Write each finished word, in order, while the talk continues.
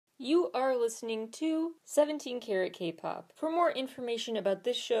You are listening to 17 Karat K-Pop. For more information about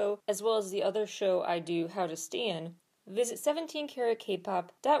this show, as well as the other show I do, How to Stan, visit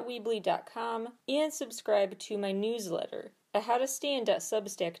 17karatkpop.weebly.com and subscribe to my newsletter at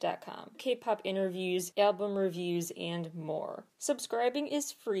howtostan.substack.com. K-pop interviews, album reviews, and more. Subscribing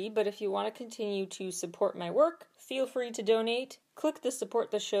is free, but if you want to continue to support my work, feel free to donate. Click the Support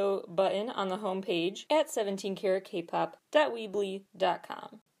the Show button on the homepage at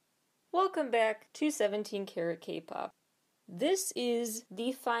 17karatkpop.weebly.com. Welcome back to 17 Karat K-Pop. This is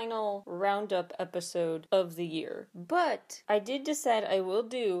the final roundup episode of the year, but I did decide I will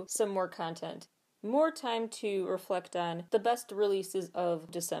do some more content. More time to reflect on the best releases of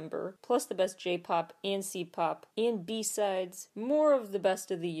December, plus the best J-pop and C-pop and B-sides, more of the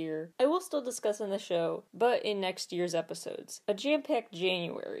best of the year. I will still discuss on the show, but in next year's episodes. A jam-packed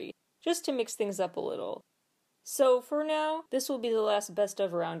January, just to mix things up a little. So for now, this will be the last best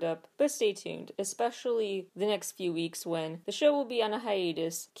of roundup, but stay tuned, especially the next few weeks when the show will be on a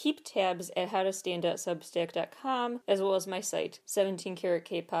hiatus. Keep tabs at howtostan.substack.com, as well as my site,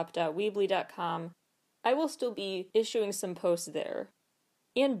 17karatkpop.weebly.com. I will still be issuing some posts there,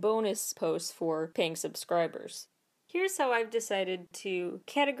 and bonus posts for paying subscribers. Here's how I've decided to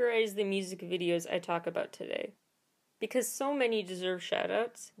categorize the music videos I talk about today. Because so many deserve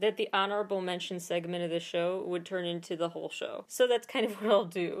shoutouts that the honorable mention segment of the show would turn into the whole show. So that's kind of what I'll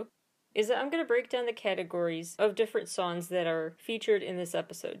do. Is that I'm going to break down the categories of different songs that are featured in this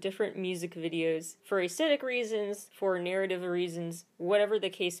episode, different music videos, for aesthetic reasons, for narrative reasons, whatever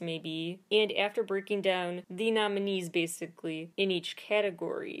the case may be, and after breaking down the nominees basically in each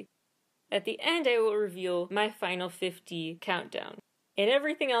category, at the end I will reveal my final 50 countdown. And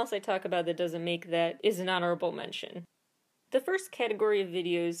everything else I talk about that doesn't make that is an honorable mention. The first category of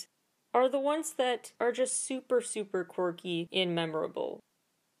videos are the ones that are just super quirky and memorable.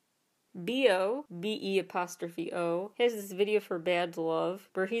 B.O., B-E'-O, has this video for Bad Love,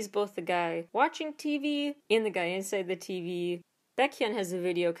 where he's both the guy watching TV and the guy inside the TV. Baekhyun has a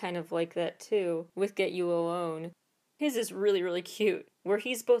video kind of like that too, with Get You Alone. His is really cute, where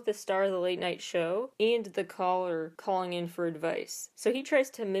he's both the star of the late night show and the caller calling in for advice. So he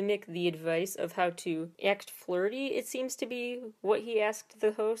tries to mimic the advice of how to act flirty, it seems to be what he asked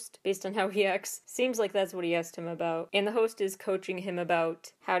the host, based on how he acts. Seems like that's what he asked him about. And the host is coaching him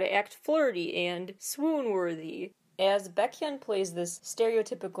about how to act flirty and swoon-worthy, as Baekhyun plays this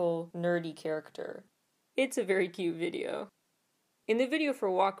stereotypical nerdy character. It's a very cute video. In the video for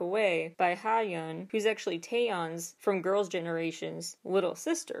Walk Away by Hayeon, who's actually Taeyeon's from Girls' Generation's little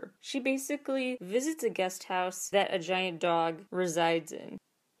sister, she basically visits a guest house that a giant dog resides in.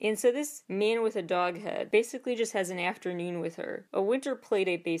 And so this man with a dog head basically just has an afternoon with her. A winter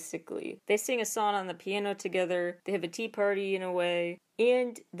playdate basically. They sing a song on the piano together, they have a tea party in a way,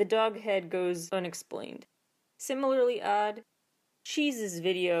 and the dog head goes unexplained. Similarly odd, Cheese's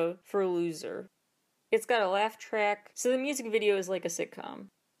video for Loser. It's got a laugh track, so the music video is like a sitcom.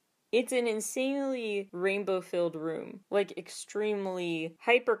 It's an insanely rainbow-filled room, like extremely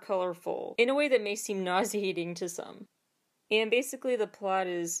hyper-colorful, in a way that may seem nauseating to some. And basically the plot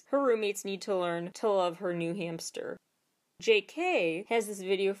is her roommates need to learn to love her new hamster. JK has this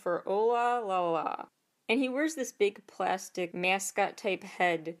video for Ola La La La, and he wears this big plastic mascot-type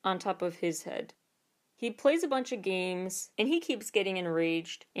head on top of his head. He plays a bunch of games, and he keeps getting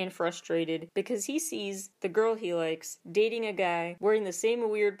enraged and frustrated because he sees the girl he likes dating a guy wearing the same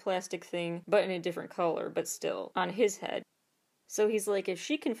weird plastic thing, but in a different color, but still, on his head. So he's like, if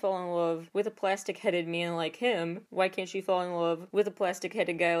she can fall in love with a plastic-headed man like him, why can't she fall in love with a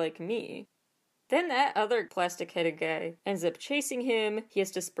plastic-headed guy like me? Then that other plastic-headed guy ends up chasing him, he has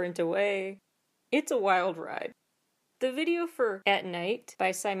to sprint away. It's a wild ride. The video for At Night by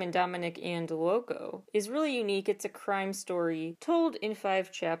Simon Dominic and Loco is really unique. It's a crime story told in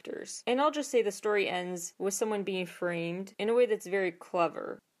 5 chapters. And I'll just say the story ends with someone being framed in a way that's very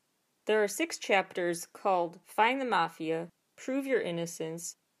clever. There are 6 chapters called Find the Mafia, Prove Your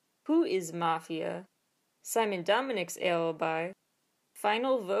Innocence, Who is Mafia, Simon Dominic's Alibi,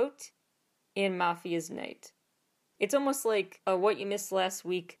 Final Vote, and Mafia's Night. It's almost like a What You Missed Last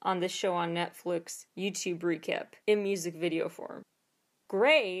Week on this show on Netflix YouTube recap in music video form.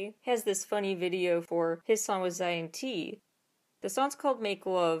 Gray has this funny video for his song with Zion T. The song's called Make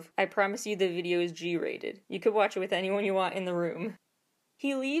Love. I promise you the video is G-rated. You could watch it with anyone you want in the room.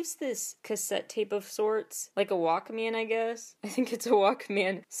 He leaves this cassette tape of sorts, like a Walkman, I guess. I think it's a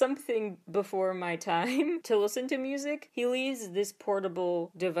Walkman, something before my time to listen to music. He leaves this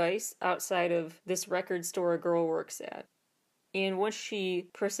portable device outside of this record store a girl works at. And once she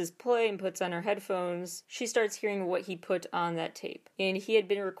presses play and puts on her headphones, she starts hearing what he put on that tape. And he had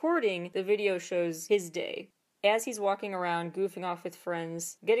been recording, the video shows his day. As he's walking around, goofing off with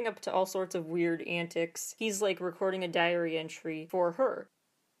friends, getting up to all sorts of weird antics, he's like recording a diary entry for her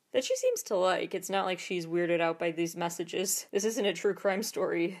that she seems to like. It's not like she's weirded out by these messages. This isn't a true crime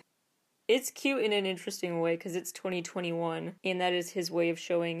story. It's cute in an interesting way because it's 2021, and that is his way of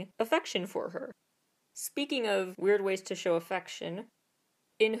showing affection for her. Speaking of weird ways to show affection,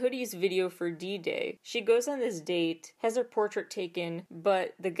 in Hoodie's video for D-Day, she goes on this date, has her portrait taken,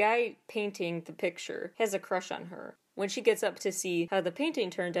 but the guy painting the picture has a crush on her. When she gets up to see how the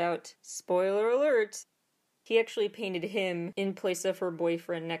painting turned out, spoiler alert, he actually painted him in place of her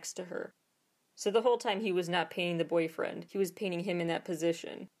boyfriend next to her. So the whole time he was not painting the boyfriend, he was painting him in that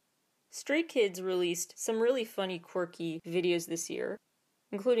position. Stray Kids released some really funny, quirky videos this year,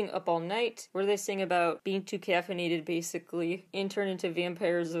 including Up All Night, where they sing about being too caffeinated, basically, and turn into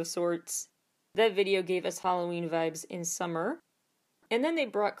vampires of sorts. That video gave us Halloween vibes in summer. And then they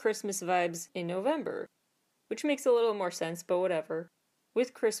brought Christmas vibes in November, which makes a little more sense, but whatever.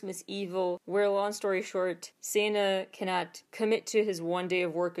 With Christmas Evil, where, long story short, Santa cannot commit to his one day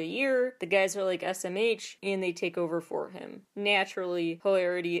of work a year, the guys are like SMH, and they take over for him. Naturally,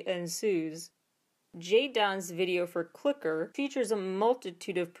 hilarity ensues. Jay Don's video for Clicker features a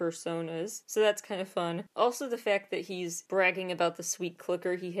multitude of personas, so that's kind of fun. Also the fact that he's bragging about the sweet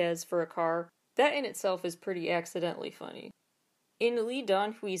clicker he has for a car, that in itself is pretty accidentally funny. In Lee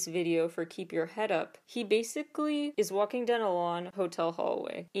Donhui's video for Keep Your Head Up, he basically is walking down a long hotel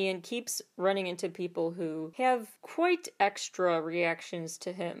hallway and keeps running into people who have quite extra reactions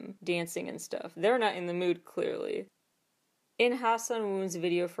to him dancing and stuff. They're not in the mood, clearly. In Hassan Woon's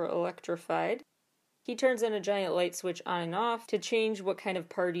video for Electrified, he turns on a giant light switch on and off to change what kind of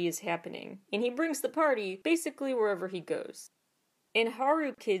party is happening, and he brings the party basically wherever he goes. In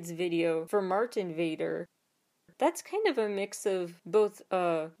Haru Kid's video for Martin Vader, that's kind of a mix of both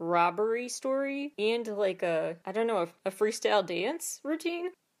a robbery story and like a freestyle dance routine.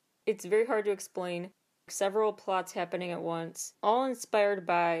 It's very hard to explain. Several plots happening at once, all inspired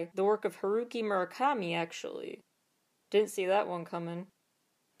by the work of Haruki Murakami, actually. Didn't see that one coming.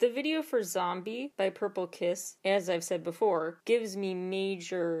 The video for Zombie by Purple Kiss, as I've said before, gives me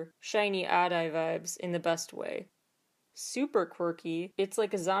major Shiny Odd-Eye vibes in the best way. Super quirky. It's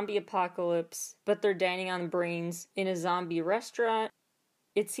like a zombie apocalypse, but they're dining on brains in a zombie restaurant.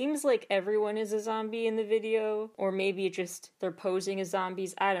 It seems like everyone is a zombie in the video, or maybe just they're posing as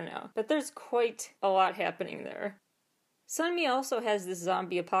zombies, I don't know. But there's quite a lot happening there. Sunmi also has this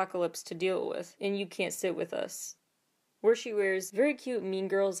zombie apocalypse to deal with, and You Can't Sit With Us, where she wears very cute Mean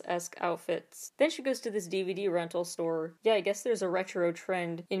Girls-esque outfits. Then she goes to this DVD rental store. Yeah, I guess there's a retro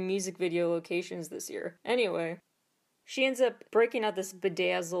trend in music video locations this year. Anyway, she ends up breaking out this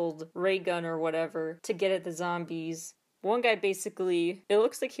bedazzled ray gun or whatever to get at the zombies. One guy basically, it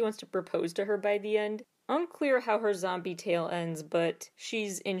looks like he wants to propose to her by the end. Unclear how her zombie tale ends, but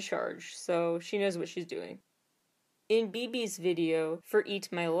she's in charge, so she knows what she's doing. In BB's video for Eat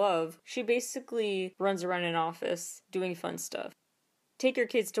My Love, she basically runs around an office doing fun stuff. Take your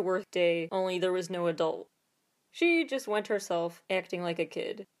kids to work day, only there was no adult. She just went herself, acting like a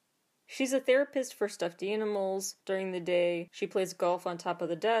kid. She's a therapist for stuffed animals during the day. She plays golf on top of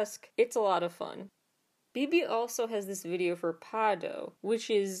the desk. It's a lot of fun. BB also has this video for Pado, which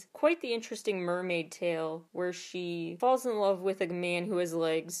is quite the interesting mermaid tale where she falls in love with a man who has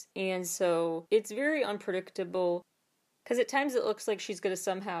legs, and so it's very unpredictable. Because at times it looks like she's going to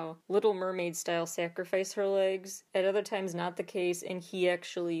somehow Little Mermaid style sacrifice her legs. At other times not the case, and he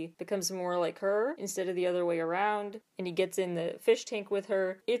actually becomes more like her instead of the other way around. And he gets in the fish tank with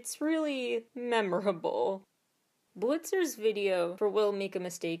her. It's really memorable. Blitzer's video for Will Make a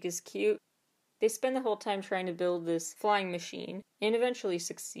Mistake is cute. They spend the whole time trying to build this flying machine, and eventually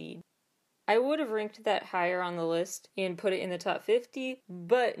succeed. I would have ranked that higher on the list and put it in the top 50,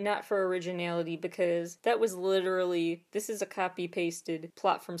 but not for originality because that was literally, this is a copy-pasted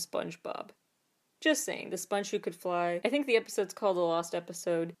plot from SpongeBob. Just saying, the sponge who could fly. I think the episode's called The Lost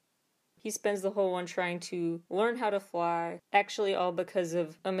Episode. He spends the whole one trying to learn how to fly, actually all because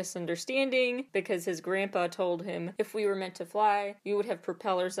of a misunderstanding, because his grandpa told him if we were meant to fly, we would have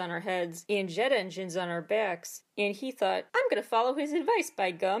propellers on our heads and jet engines on our backs, and he thought, I'm gonna follow his advice, by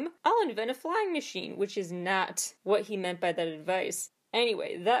gum. I'll invent a flying machine, which is not what he meant by that advice.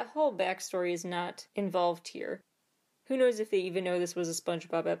 Anyway, that whole backstory is not involved here. Who knows if they even know this was a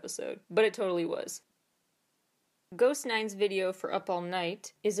SpongeBob episode, but it totally was. Ghost 9's video for Up All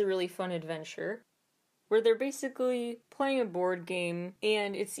Night is a really fun adventure, where they're basically playing a board game,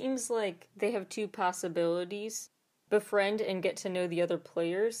 and it seems like they have two possibilities. befriend and get to know the other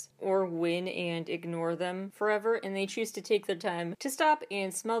players, or win and ignore them forever, and they choose to take their time to stop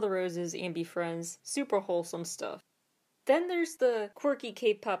and smell the roses and be friends. Super wholesome stuff. Then there's the quirky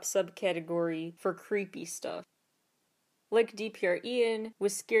K-pop subcategory for creepy stuff. Like DPR Ian,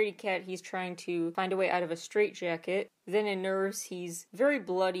 with Scaredy Cat he's trying to find a way out of a straitjacket. Then in Nerves he's very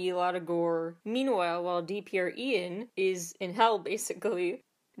bloody, a lot of gore. Meanwhile, while DPR Ian is in hell basically,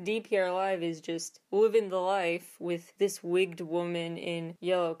 DPR Live is just living the life with this wigged woman in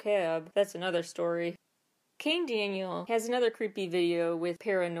yellow cab. That's another story. Kane Daniel has another creepy video with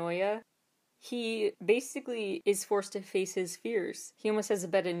Paranoia. He basically is forced to face his fears. He almost has a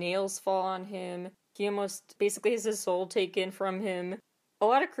bed of nails fall on him. He almost basically has his soul taken from him. A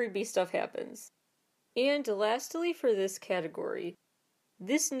lot of creepy stuff happens. And lastly for this category,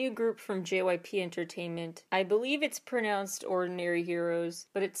 this new group from JYP Entertainment, I believe it's pronounced Ordinary Heroes,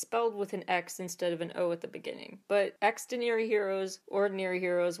 but it's spelled with an X instead of an O at the beginning. But Extraordinary Heroes, Ordinary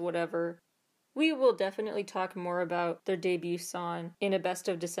Heroes, whatever. We will definitely talk more about their debut song in a Best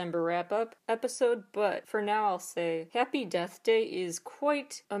of December wrap-up episode, but for now I'll say Happy Death Day is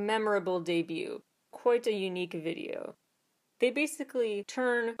quite a memorable debut, quite a unique video. They basically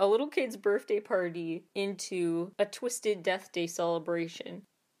turn a little kid's birthday party into a twisted Death Day celebration.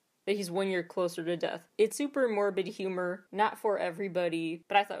 That he's 1 year closer to death. It's super morbid humor, not for everybody,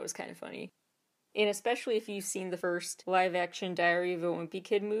 but I thought it was kind of funny. And especially if you've seen the first live-action Diary of a Wimpy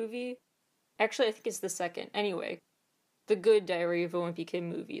Kid movie. Actually, I think it's the second. Anyway, the good Diary of a Wimpy Kid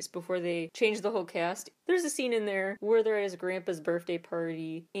movies, before they changed the whole cast. There's a scene in there where they're at his grandpa's birthday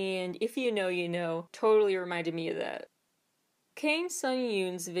party, and if you know, you know, totally reminded me of that. Kang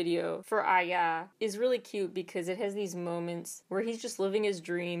Sun-yoon's video for Aya is really cute because it has these moments where he's just living his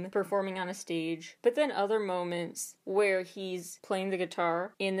dream, performing on a stage, but then other moments where he's playing the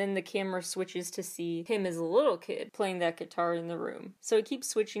guitar and then the camera switches to see him as a little kid playing that guitar in the room. So it keeps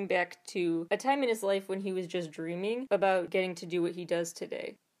switching back to a time in his life when he was just dreaming about getting to do what he does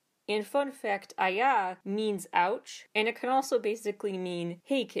today. And fun fact, Aya means ouch, and it can also basically mean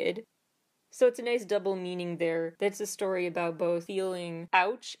hey kid. So it's a nice double meaning there. That's a story about both feeling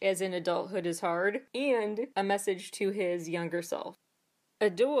ouch, as in adulthood is hard, and a message to his younger self.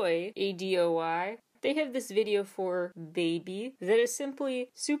 Adoy, A-D-O-Y, they have this video for Baby that is simply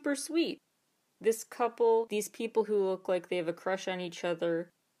super sweet. This couple, these people who look like they have a crush on each other,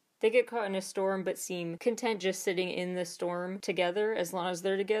 they get caught in a storm but seem content just sitting in the storm together as long as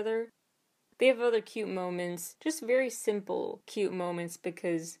they're together. They have other cute moments, just very simple cute moments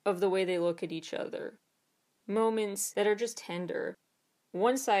because of the way they look at each other. Moments that are just tender.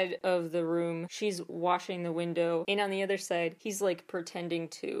 One side of the room, she's washing the window, and on the other side, he's like pretending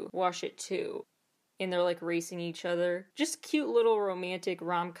to wash it too. And they're like racing each other. Just cute little romantic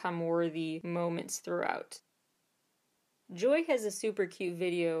rom-com worthy moments throughout. Joy has a super cute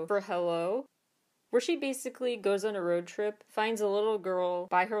video for Hello, where she basically goes on a road trip, finds a little girl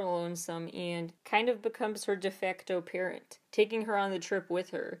by her lonesome, and kind of becomes her de facto parent, taking her on the trip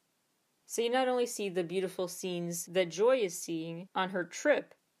with her. So you not only see the beautiful scenes that Joy is seeing on her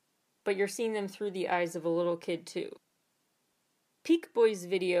trip, but you're seeing them through the eyes of a little kid too. Peak Boy's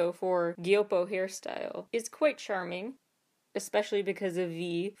video for Gyopo hairstyle is quite charming, especially because of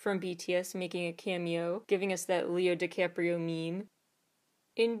V from BTS making a cameo, giving us that Leo DiCaprio meme.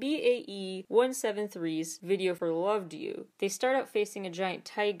 In BAE 173's video for Loved You, they start out facing a giant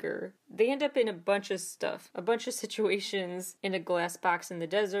tiger. They end up in a bunch of stuff, a bunch of situations, in a glass box in the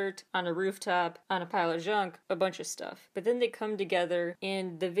desert, on a rooftop, on a pile of junk, a bunch of stuff. But then they come together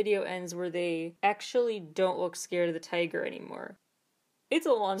and the video ends where they actually don't look scared of the tiger anymore. It's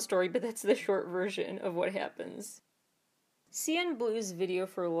a long story, but that's the short version of what happens. CN Blue's video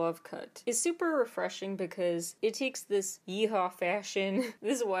for Love Cut is super refreshing because it takes this yeehaw fashion,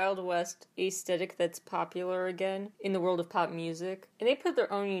 this Wild West aesthetic that's popular again in the world of pop music, and they put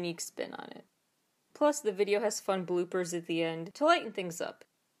their own unique spin on it. Plus, the video has fun bloopers at the end to lighten things up.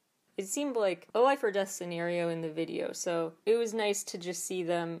 It seemed like a life or death scenario in the video, so it was nice to just see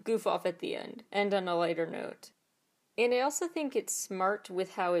them goof off at the end on a lighter note. And I also think it's smart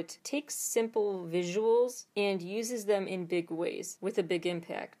with how it takes simple visuals and uses them in big ways with a big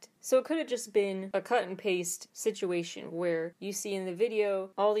impact. So it could have just been a cut and paste situation where you see in the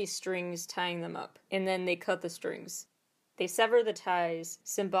video all these strings tying them up, and then they cut the strings. They sever the ties,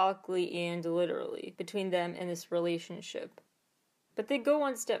 symbolically and literally, between them and this relationship. But they go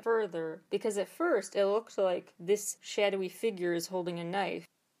one step further, because at first it looked like this shadowy figure is holding a knife.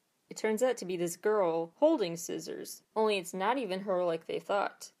 It turns out to be this girl holding scissors, only it's not even her like they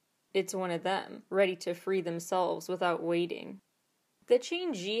thought. It's one of them, ready to free themselves without waiting. The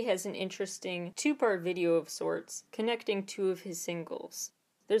Chain G has an interesting two-part video of sorts, connecting two of his singles.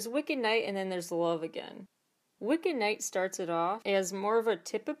 There's Wicked Night and then there's Love Again. Wicked Night starts it off as more of a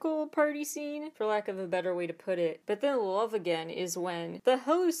typical party scene, for lack of a better way to put it, but then Love Again is when the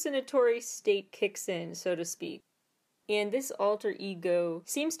hallucinatory state kicks in, so to speak. And this alter ego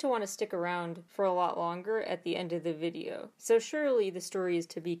seems to want to stick around for a lot longer at the end of the video, so surely the story is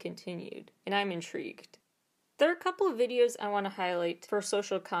to be continued, and I'm intrigued. There are a couple of videos I want to highlight for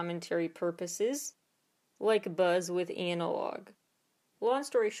social commentary purposes, like Buzz with Analog. Long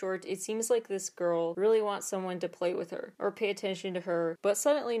story short, it seems like this girl really wants someone to play with her, or pay attention to her, but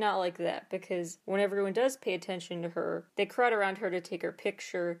suddenly not like that, because when everyone does pay attention to her, they crowd around her to take her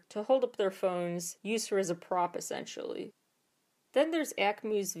picture, to hold up their phones, use her as a prop essentially. Then there's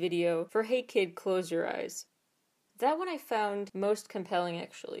Acmu's video for Hey Kid, Close Your Eyes. That one I found most compelling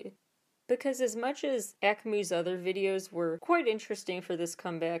actually, because as much as Acmu's other videos were quite interesting for this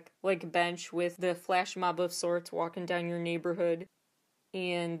comeback, like Bench with the flash mob of sorts walking down your neighborhood,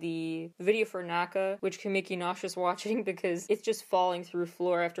 and the video for Naka, which can make you nauseous watching because it's just falling through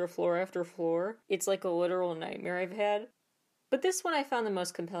floor after floor after floor. It's like a literal nightmare I've had. But this one I found the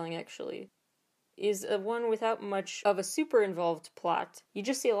most compelling actually, is a one without much of a super involved plot. You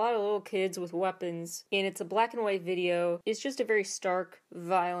just see a lot of little kids with weapons, and it's a black and white video. It's just a very stark,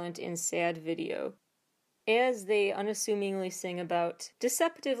 violent, and sad video, as they unassumingly sing about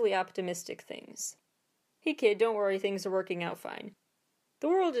deceptively optimistic things. Hey kid, don't worry, things are working out fine. The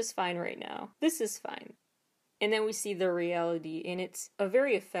world is fine right now. This is fine. And then we see the reality, and it's a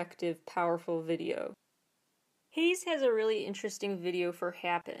very effective, powerful video. Haze has a really interesting video for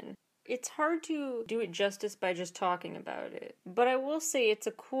Happen. It's hard to do it justice by just talking about it, but I will say it's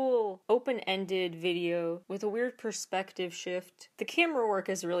a cool, open-ended video with a weird perspective shift. The camera work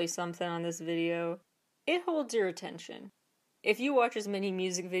is really something on this video. It holds your attention. If you watch as many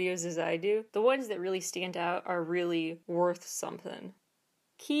music videos as I do, the ones that really stand out are really worth something.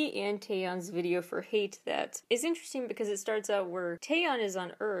 Key and Taeyeon's video for Hate That is interesting because it starts out where Taeyeon is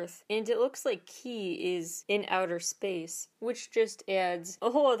on Earth and it looks like Key is in outer space, which just adds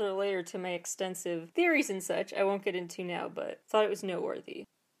a whole other layer to my extensive theories and such I won't get into now, but thought it was noteworthy.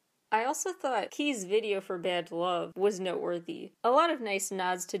 I also thought Key's video for Bad Love was noteworthy. A lot of nice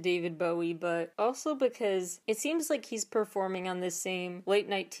nods to David Bowie, but also because it seems like he's performing on the same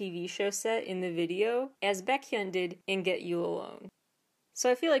late-night TV show set in the video as Baekhyun did in Get You Alone. So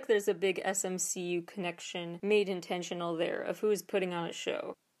I feel like there's a big SMCU connection made intentional there of who's putting on a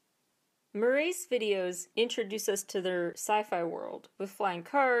show. Murray's videos introduce us to their sci-fi world. With flying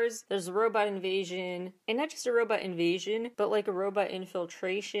cars, there's a robot invasion, and not just a robot invasion, but like a robot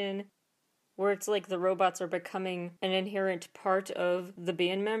infiltration, where it's like the robots are becoming an inherent part of the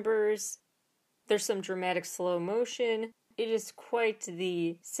band members. There's some dramatic slow motion. It is quite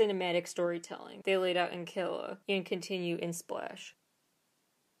the cinematic storytelling they laid out in Killa and continue in Splash.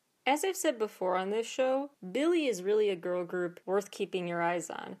 As I've said before on this show, Billy is really a girl group worth keeping your eyes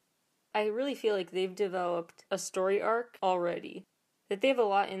on. I really feel like they've developed a story arc already. That they have a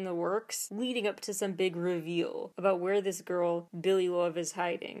lot in the works leading up to some big reveal about where this girl, Billy Love, is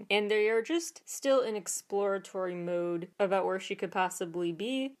hiding. And they are just still in exploratory mode about where she could possibly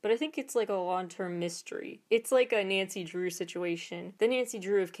be, but I think it's like a long-term mystery. It's like a Nancy Drew situation. The Nancy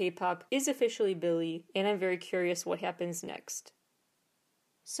Drew of K-pop is officially Billy, and I'm very curious what happens next.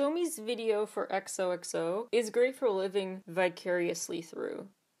 Somi's video for XOXO is great for living vicariously through.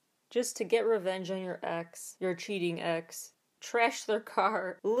 Just to get revenge on your ex, your cheating ex, trash their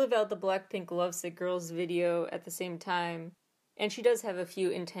car, live out the Blackpink Lovesick Girls video at the same time, and she does have a few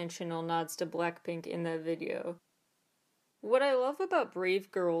intentional nods to Blackpink in that video. What I love about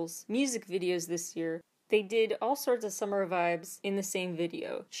Brave Girls' music videos this year, they did all sorts of summer vibes in the same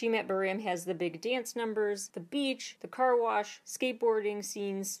video. Shimat Baram has the big dance numbers, the beach, the car wash, skateboarding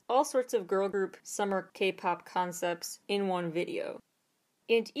scenes, all sorts of girl group summer K-pop concepts in one video.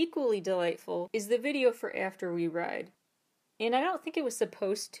 And equally delightful is the video for After We Ride. And I don't think it was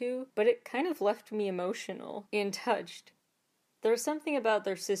supposed to, but it kind of left me emotional and touched. There's something about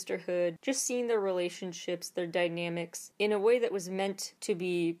their sisterhood, just seeing their relationships, their dynamics, in a way that was meant to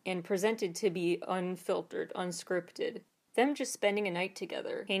be and presented to be unfiltered, unscripted. Them just spending a night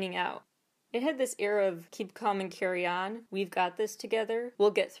together, hanging out. It had this air of keep calm and carry on, we've got this together,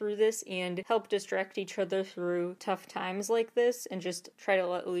 we'll get through this and help distract each other through tough times like this and just try to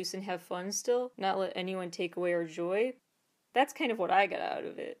let loose and have fun still, not let anyone take away our joy. That's kind of what I got out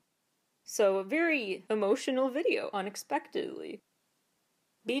of it. So, a very emotional video, unexpectedly.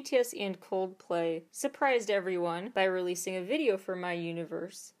 BTS and Coldplay surprised everyone by releasing a video for My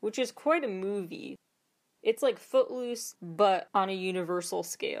Universe, which is quite a movie. It's like Footloose, but on a universal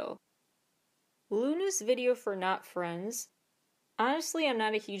scale. LOONA's video for Not Friends, honestly, I'm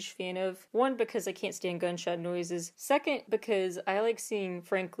not a huge fan of. One, because I can't stand gunshot noises. Second, because I like seeing,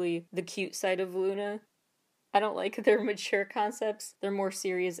 frankly, the cute side of LOONA. I don't like their mature concepts, their more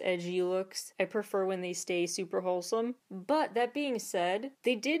serious, edgy looks. I prefer when they stay super wholesome. But that being said,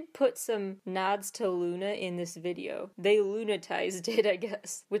 they did put some nods to LOONA in this video. They lunatized it, I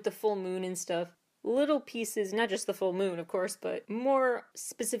guess, with the full moon and stuff. Little pieces, not just the full moon, of course, but more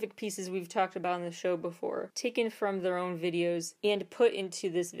specific pieces we've talked about on the show before, taken from their own videos and put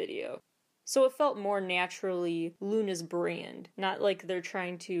into this video. So it felt more naturally LOONA's brand, not like they're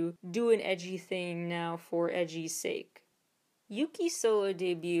trying to do an edgy thing now for edgy's sake. Yuki's solo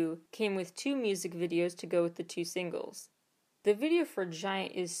debut came with 2 music videos to go with the 2 singles. The video for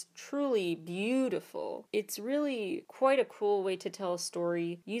Giant is truly beautiful. It's really quite a cool way to tell a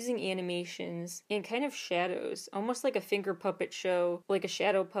story, using animations and kind of shadows, almost like a finger puppet show, like a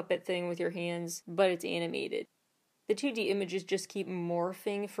shadow puppet thing with your hands, but it's animated. The 2D images just keep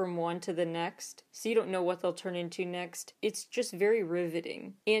morphing from one to the next, so you don't know what they'll turn into next. It's just very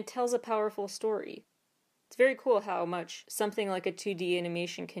riveting, and tells a powerful story. It's very cool how much something like a 2D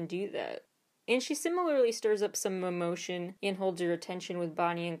animation can do that. And she similarly stirs up some emotion and holds your attention with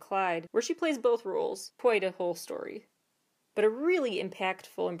Bonnie and Clyde, where she plays both roles. Quite a whole story. But a really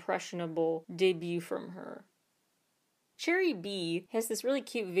impactful, impressionable debut from her. Cherry B has this really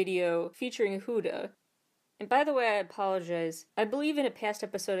cute video featuring Huda. And by the way, I apologize. I believe in a past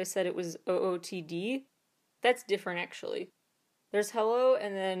episode I said it was OOTD. That's different, actually. There's hello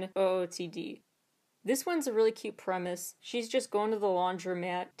and then OOTD. This one's a really cute premise. She's just going to the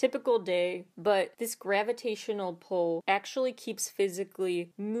laundromat, typical day, but this gravitational pull actually keeps physically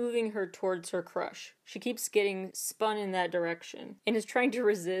moving her towards her crush. She keeps getting spun in that direction and is trying to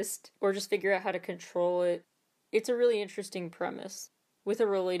resist or just figure out how to control it. It's a really interesting premise with a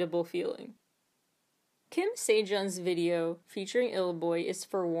relatable feeling. Kim Sejun's video featuring IllBoy is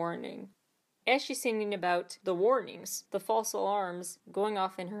for Warning. As she's singing about the warnings, the false alarms going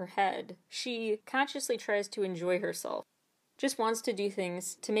off in her head, she consciously tries to enjoy herself. Just wants to do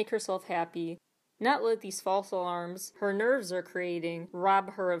things to make herself happy, not let these false alarms her nerves are creating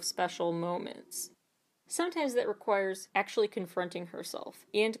rob her of special moments. Sometimes that requires actually confronting herself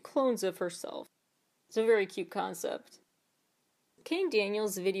and clones of herself. It's a very cute concept. Kane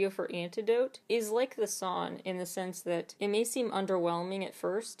Daniels' video for Antidote is like the song in the sense that it may seem underwhelming at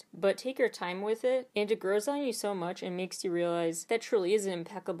first, but take your time with it, and it grows on you so much and makes you realize that truly is an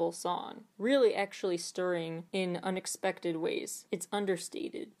impeccable song. Really actually stirring in unexpected ways. It's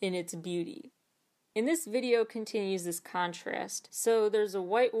understated in its beauty. And this video continues this contrast. So there's a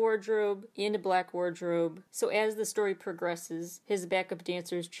white wardrobe and a black wardrobe. So as the story progresses, his backup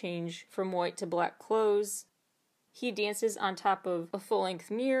dancers change from white to black clothes. He dances on top of a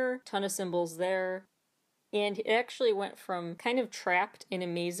full-length mirror, ton of symbols there, and it actually went from kind of trapped in a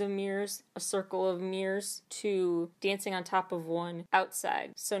maze of mirrors, a circle of mirrors, to dancing on top of one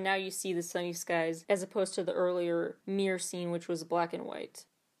outside. So now you see the sunny skies, as opposed to the earlier mirror scene, which was black and white.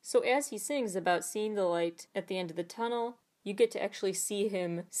 So as he sings about seeing the light at the end of the tunnel, you get to actually see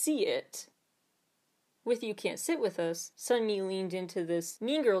him see it. With You Can't Sit With Us, Sunmi leaned into this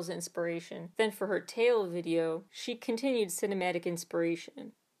Mean Girls inspiration. Then for her Tail video, she continued cinematic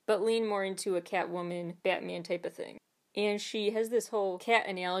inspiration, but leaned more into a Catwoman, Batman type of thing. And she has this whole cat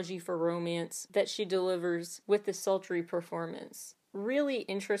analogy for romance that she delivers with this sultry performance. Really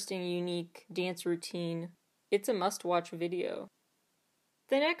interesting, unique dance routine. It's a must-watch video.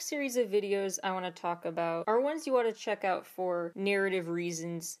 The next series of videos I want to talk about are ones you want to check out for narrative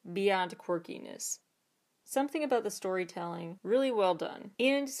reasons beyond quirkiness. Something about the storytelling, really well done.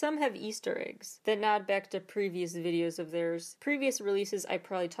 And some have Easter eggs that nod back to previous videos of theirs. Previous releases I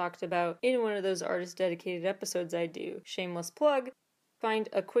probably talked about in one of those artist-dedicated episodes I do. Shameless plug. Find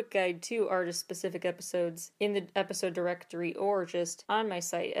a quick guide to artist-specific episodes in the episode directory or just on my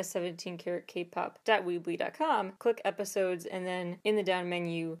site, s17kpop.weebly.com. Click episodes and then in the down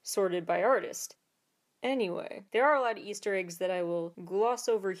menu, sorted by artist. Anyway, there are a lot of Easter eggs that I will gloss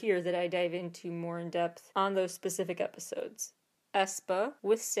over here that I dive into more in depth on those specific episodes. aespa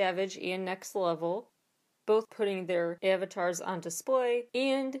with Savage and Next Level, both putting their avatars on display,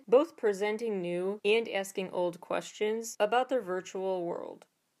 and both presenting new and asking old questions about their virtual world.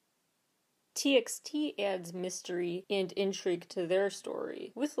 TXT adds mystery and intrigue to their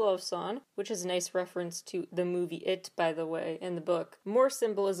story, with Love Song, which is a nice reference to the movie It, by the way, in the book. More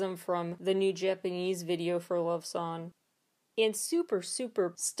symbolism from the new Japanese video for Love Song. And super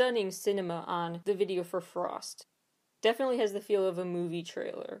stunning cinema on the video for Frost. Definitely has the feel of a movie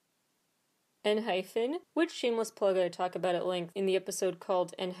trailer. N-Hyphen, which shameless plug I talk about at length in the episode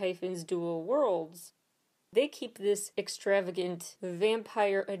called N-Hyphen's Dual Worlds. They keep this extravagant,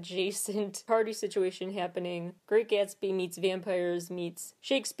 vampire-adjacent party situation happening. Great Gatsby meets vampires, meets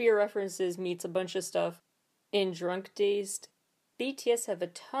Shakespeare references, meets a bunch of stuff in Drunk Dazed. BTS have a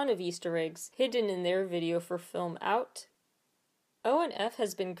ton of Easter eggs hidden in their video for Film Out. ONF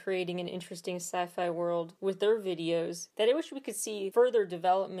has been creating an interesting sci-fi world with their videos that I wish we could see further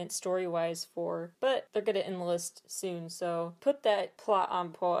development story-wise for, but they're gonna enlist soon, so put that plot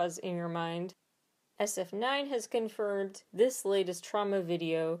on pause in your mind. SF9 has confirmed this latest Trauma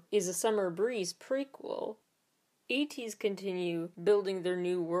video is a Summer Breeze prequel. ATEEZ continue building their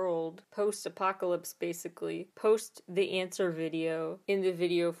new world, post-apocalypse basically, post the Answer video, in the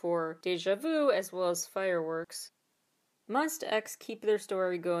video for Deja Vu as well as Fireworks. Monsta X keep their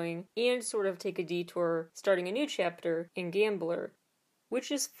story going and sort of take a detour, starting a new chapter in Gambler,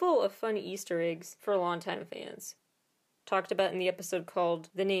 which is full of fun Easter eggs for longtime fans. Talked about in the episode called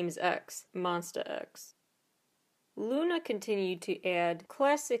The Name's X, Monsta X. Luna continued to add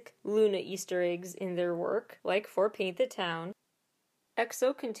classic Luna Easter eggs in their work, like for Paint the Town.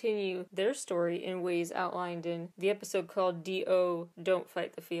 EXO continue their story in ways outlined in the episode called D.O. Don't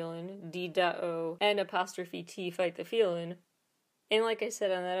Fight the Feelin', D.O. N''T Fight the Feelin'. And like I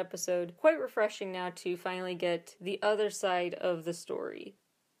said on that episode, quite refreshing now to finally get the other side of the story.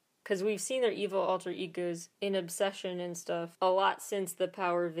 Because we've seen their evil alter egos in Obsession and stuff a lot since the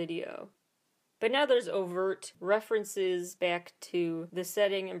Power video. But now there's overt references back to the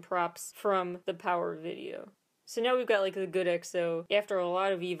setting and props from the Power video. So now we've got like the good EXO after a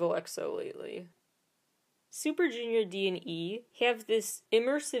lot of evil EXO lately. Super Junior D and E have this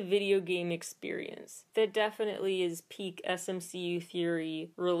immersive video game experience that definitely is peak SMCU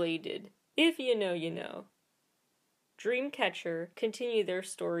theory related. If you know, you know. Dreamcatcher continue their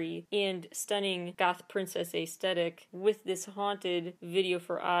story and stunning goth princess aesthetic with this haunted video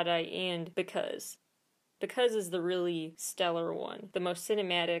for Odd Eye and Because. Because is the really stellar one. The most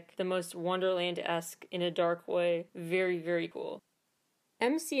cinematic, the most Wonderland-esque in a dark way. Very, very cool.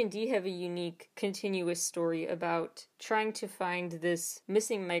 MC and D have a unique, continuous story about trying to find this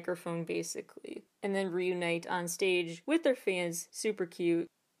missing microphone, basically, and then reunite on stage with their fans. Super cute.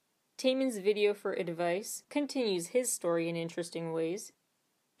 Taemin's video for Advice continues his story in interesting ways.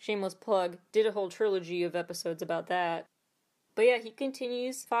 Shameless plug, did a whole trilogy of episodes about that. But yeah, he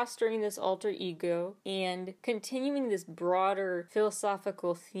continues fostering this alter ego and continuing this broader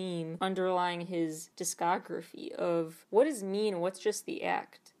philosophical theme underlying his discography of what is me and what's just the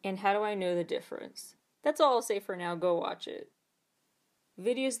act, and how do I know the difference. That's all I'll say for now, go watch it.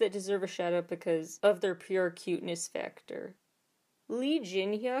 Videos that deserve a shout out because of their pure cuteness factor. Lee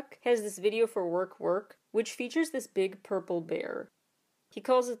Jin-hyuk has this video for Work Work, which features this big purple bear. He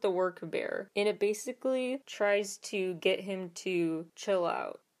calls it the Work Bear, and it basically tries to get him to chill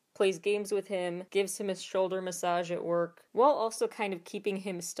out. Plays games with him, gives him a shoulder massage at work, while also kind of keeping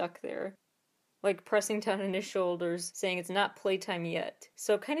him stuck there. Like pressing down on his shoulders, saying it's not playtime yet.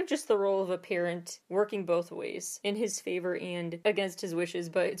 So kind of just the role of a parent, working both ways, in his favor and against his wishes,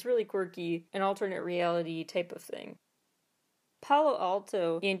 but it's really quirky, an alternate reality type of thing. Palo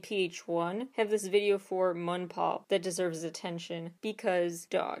Alto and PH1 have this video for Munpal that deserves attention because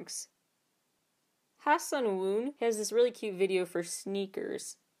dogs. Ha Sun-woon has this really cute video for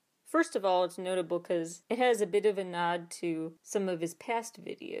Sneakers. First of all, it's notable because it has a bit of a nod to some of his past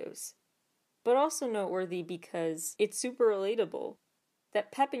videos. But also noteworthy because it's super relatable.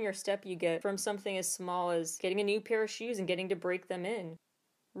 That pep in your step you get from something as small as getting a new pair of shoes and getting to break them in.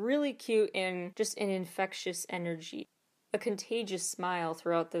 Really cute and just an infectious energy. A contagious smile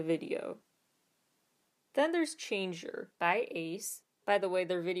throughout the video. Then there's Changer by Ace. By the way,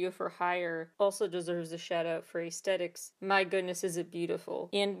 their video for Hire also deserves a shout out for aesthetics. My goodness, is it beautiful.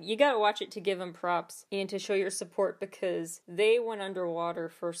 And you gotta watch it to give them props and to show your support because they went underwater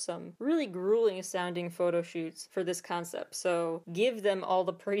for some really grueling sounding photo shoots for this concept. So give them all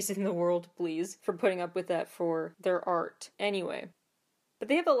the praise in the world, please, for putting up with that for their art. Anyway. But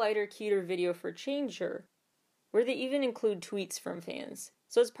they have a lighter, cuter video for Changer, where they even include tweets from fans.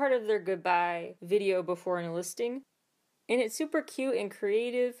 So it's part of their goodbye video before enlisting. And it's super cute and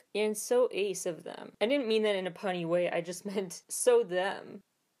creative and so ace of them. I didn't mean that in a punny way, I just meant so them.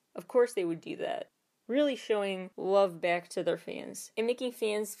 Of course they would do that. Really showing love back to their fans. And making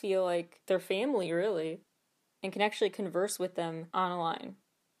fans feel like they're family, really. And can actually converse with them online.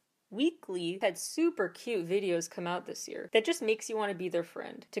 Weekly had super cute videos come out this year that just makes you want to be their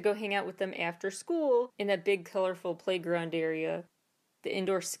friend, to go hang out with them after school in that big colorful playground area, the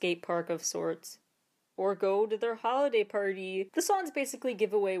indoor skate park of sorts, or go to their holiday party. The songs basically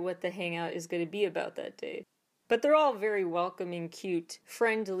give away what the hangout is going to be about that day. But they're all very welcoming, cute,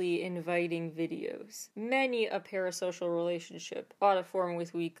 friendly, inviting videos. Many a parasocial relationship ought to form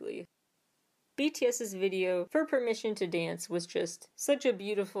with Weekly. BTS's video for Permission to Dance was just such a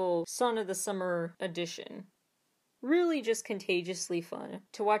beautiful Song of the Summer edition. Really just contagiously fun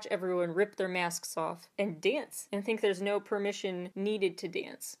to watch everyone rip their masks off and dance and think there's no permission needed to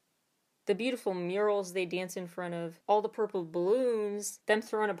dance. The beautiful murals they dance in front of, all the purple balloons, them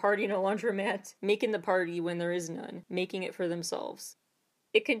throwing a party in a laundromat, making the party when there is none, making it for themselves.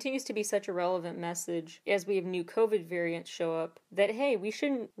 It continues to be such a relevant message as we have new COVID variants show up that, hey, we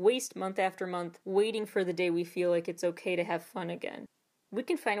shouldn't waste month after month waiting for the day we feel like it's okay to have fun again. We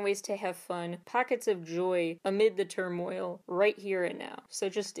can find ways to have fun, pockets of joy amid the turmoil, right here and now. So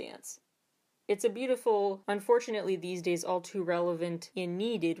just dance. It's a beautiful, unfortunately these days all too relevant and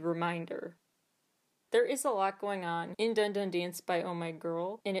needed reminder. There is a lot going on in Dun Dun Dance by Oh My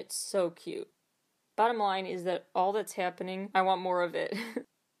Girl, and it's so cute. Bottom line is that all that's happening, I want more of it.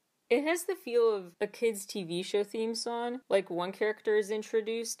 It has the feel of a kid's TV show theme song, like one character is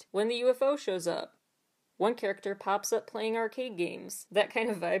introduced when the UFO shows up. One character pops up playing arcade games. That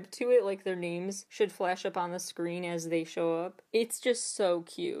kind of vibe to it, like their names should flash up on the screen as they show up. It's just so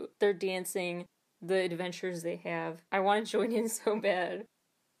cute. They're dancing, the adventures they have. I want to join in so bad.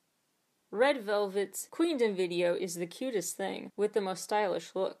 Red Velvet's Queendom video is the cutest thing, with the most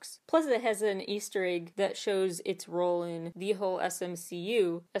stylish looks. Plus it has an Easter egg that shows its role in the whole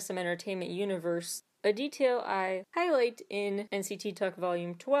SMCU, SM Entertainment Universe, a detail I highlight in NCT Talk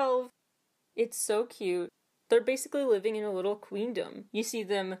Volume 12. It's so cute. They're basically living in a little queendom. You see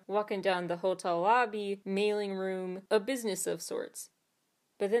them walking down the hotel lobby, mailing room, a business of sorts.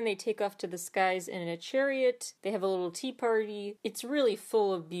 But then they take off to the skies in a chariot, they have a little tea party. It's really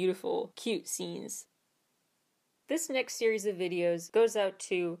full of beautiful, cute scenes. This next series of videos goes out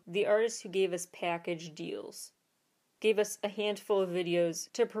to the artists who gave us package deals. Gave us a handful of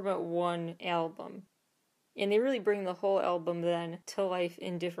videos to promote one album. And they really bring the whole album then to life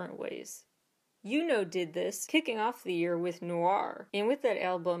in different ways. Yuno did this, kicking off the year with Noir, and with that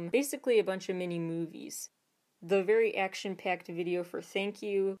album, basically a bunch of mini movies. The very action-packed video for Thank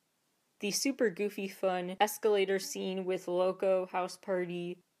You, the super goofy fun escalator scene with Loco House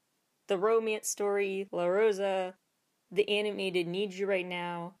Party, the romance story La Rosa, the animated Need You Right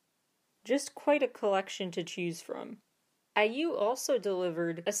Now. Just quite a collection to choose from. IU also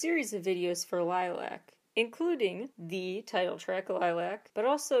delivered a series of videos for Lilac, including the title track Lilac, but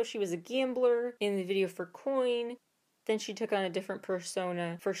also she was a gambler in the video for Coin. Then she took on a different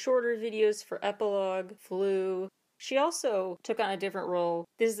persona for shorter videos for Epilogue, Flu. She also took on a different role.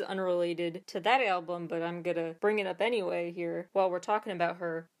 This is unrelated to that album, but I'm gonna bring it up anyway here while we're talking about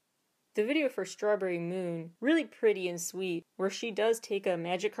her. The video for Strawberry Moon, really pretty and sweet, where she does take a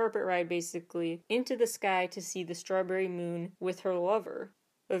magic carpet ride basically into the sky to see the strawberry moon with her lover.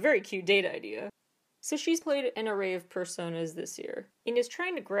 A very cute date idea. So she's played an array of personas this year, and is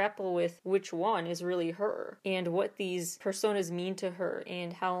trying to grapple with which one is really her, and what these personas mean to her,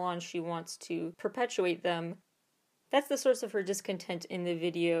 and how long she wants to perpetuate them. That's the source of her discontent in the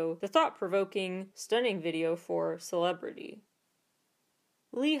video, the thought-provoking, stunning video for Celebrity.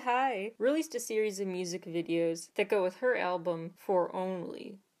 Lee Hi released a series of music videos that go with her album For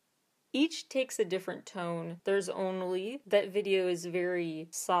Only. Each takes a different tone. There's Only, that video is very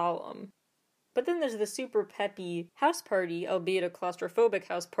solemn. But then there's the super peppy house party, albeit a claustrophobic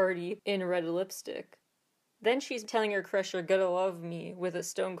house party, in red lipstick. Then she's telling her crush you're gonna love me with a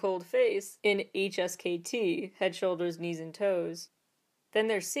stone cold face in HSKT, Head, Shoulders, Knees, and Toes. Then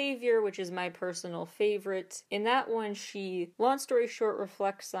there's Savior, which is my personal favorite. In that one, she, long story short,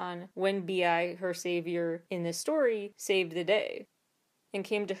 reflects on when B.I., her savior in this story, saved the day and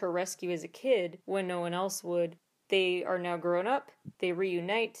came to her rescue as a kid when no one else would. They are now grown up, they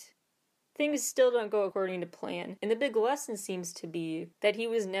reunite. Things still don't go according to plan, and the big lesson seems to be that he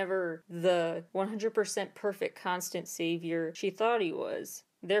was never the 100% perfect constant savior she thought he was,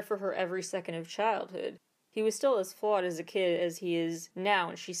 there for her every second of childhood. He was still as flawed as a kid as he is now,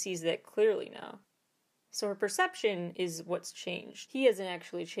 and she sees that clearly now. So her perception is what's changed. He hasn't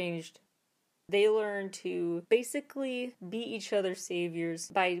actually changed. They learn to basically be each other's saviors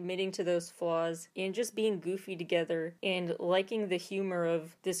by admitting to those flaws and just being goofy together and liking the humor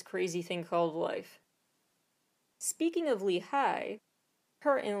of this crazy thing called life. Speaking of Lee Hi,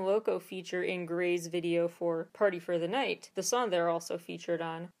 her and Loco feature in Gray's video for Party for the Night, the song they're also featured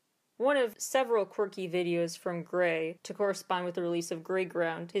on. One of several quirky videos from Gray to correspond with the release of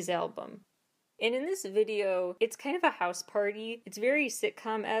Greyground, his album. And in this video, it's kind of a house party. It's very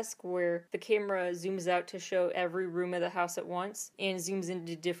sitcom-esque where the camera zooms out to show every room of the house at once and zooms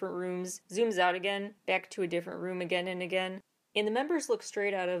into different rooms, zooms out again, back to a different room again and again. And the members look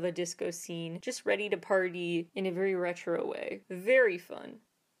straight out of a disco scene, just ready to party in a very retro way. Very fun.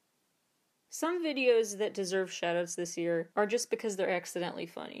 Some videos that deserve shoutouts this year are just because they're accidentally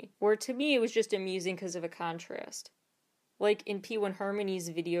funny, where to me it was just amusing because of a contrast. Like in P1 Harmony's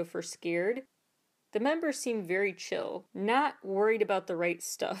video for Scared, the members seem very chill, not worried about the right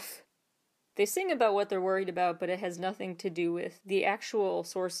stuff. They sing about what they're worried about, but it has nothing to do with the actual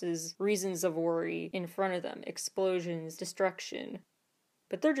sources, reasons of worry in front of them, explosions, destruction.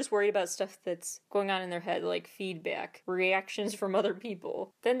 But they're just worried about stuff that's going on in their head, like feedback, reactions from other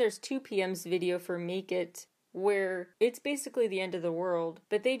people. Then there's 2PM's video for Make It, where it's basically the end of the world,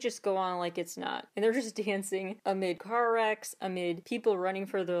 but they just go on like it's not. And they're just dancing amid car wrecks, amid people running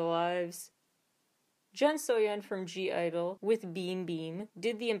for their lives. Jun Soyeon from (G)I-DLE, with Beam Beam,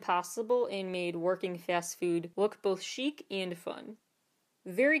 did the impossible and made working fast food look both chic and fun.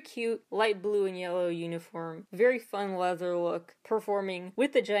 Very cute, light blue and yellow uniform, very fun leather look, performing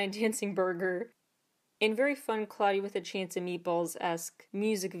with the giant dancing burger, and very fun Cloudy with a Chance of Meatballs-esque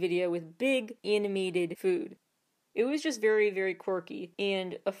music video with big animated food. It was just very, very quirky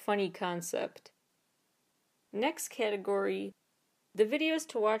and a funny concept. Next category, the videos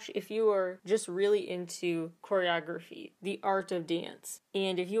to watch if you are just really into choreography, the art of dance,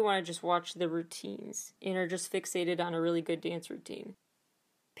 and if you want to just watch the routines and are just fixated on a really good dance routine.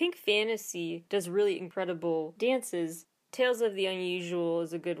 Pink Fantasy does really incredible dances. Tales of the Unusual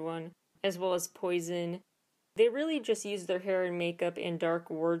is a good one, as well as Poison. They really just use their hair and makeup and dark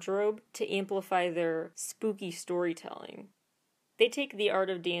wardrobe to amplify their spooky storytelling. They take the art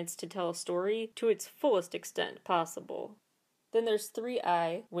of dance to tell a story to its fullest extent possible. Then there's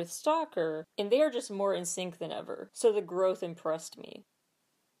 3i with Stalker, and they are just more in sync than ever, so the growth impressed me.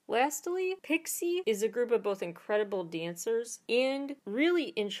 Lastly, Pixie is a group of both incredible dancers and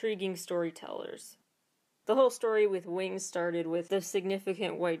really intriguing storytellers. The whole story with Wings started with the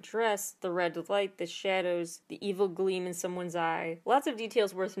significant white dress, the red light, the shadows, the evil gleam in someone's eye. Lots of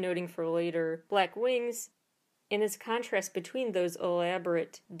details worth noting for later. Black Wings, and this contrast between those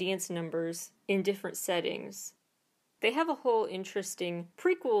elaborate dance numbers in different settings. They have a whole interesting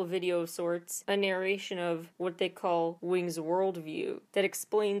prequel video of sorts, a narration of what they call Wings' worldview, that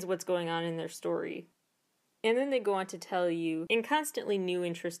explains what's going on in their story. And then they go on to tell you, in constantly new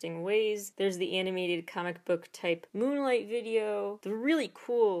interesting ways, there's the animated comic book type Moonlight video, the really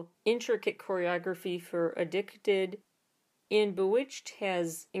cool, intricate choreography for Addicted, and Bewitched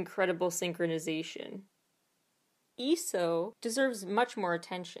has incredible synchronization. ESO deserves much more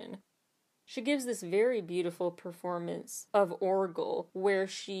attention. She gives this very beautiful performance of Orgle, where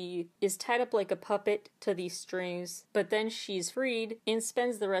she is tied up like a puppet to these strings, but then she's freed and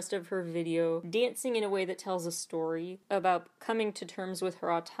spends the rest of her video dancing in a way that tells a story about coming to terms with her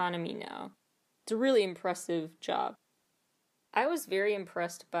autonomy now. It's a really impressive job. I was very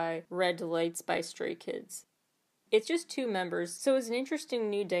impressed by Red Lights by Stray Kids. It's just 2 members, so it's an interesting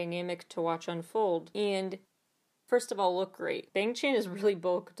new dynamic to watch unfold, and first of all, look great. Bang Chan is really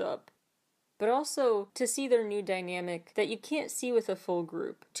bulked up. But also to see their new dynamic that you can't see with a full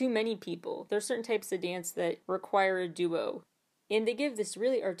group. Too many people. There are certain types of dance that require a duo. And they give this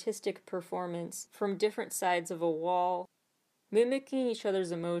really artistic performance from different sides of a wall, mimicking each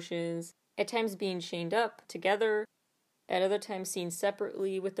other's emotions, at times being chained up together, at other times seen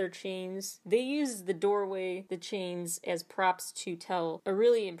separately with their chains. They use the doorway, the chains, as props to tell a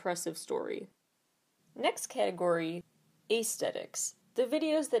really impressive story. Next category, aesthetics. The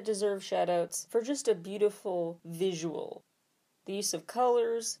videos that deserve shoutouts for just a beautiful visual. The use of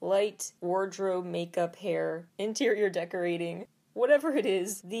colors, light, wardrobe, makeup, hair, interior decorating. Whatever it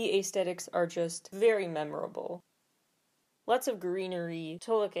is, the aesthetics are just very memorable. Lots of greenery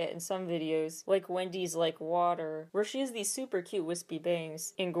to look at in some videos, like Wendy's Like Water, where she has these super cute wispy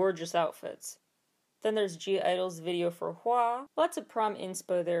bangs in gorgeous outfits. Then there's (G)I-DLE's video for Hwa. Lots of prom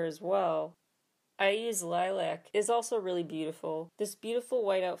inspo there as well. IU's Lilac is also really beautiful. This beautiful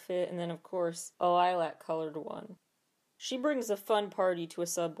white outfit, and then of course, a lilac colored one. She brings a fun party to a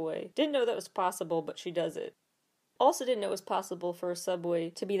subway. Didn't know that was possible, but she does it. Also didn't know it was possible for a subway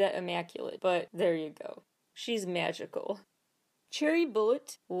to be that immaculate, but there you go. She's magical. Cherry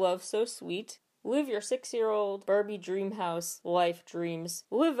Bullet, Love So Sweet. Live your 6-year-old Barbie dream house life dreams.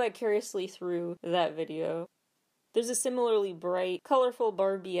 Live vicariously through that video. There's a similarly bright, colorful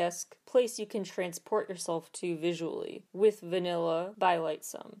Barbie-esque place you can transport yourself to visually, with Vanilla by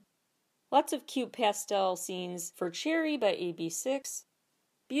Lightsome. Lots of cute pastel scenes for Cherry by AB6.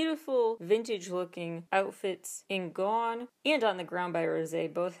 beautiful vintage-looking outfits in Gone and On the Ground by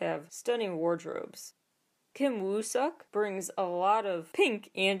Rosé both have stunning wardrobes. Kim Woo-suk brings a lot of pink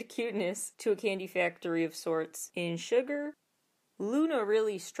and cuteness to a candy factory of sorts in Sugar. Luna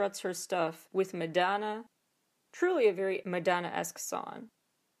really struts her stuff with Madonna. Truly a very Madonna-esque song.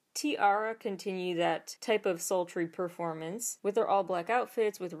 T-ara continue that type of sultry performance with their all-black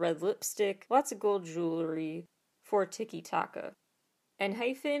outfits with red lipstick, lots of gold jewelry for Tiki Taka.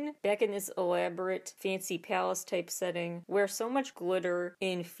 ENHYPEN, back in this elaborate, fancy palace-type setting, where so much glitter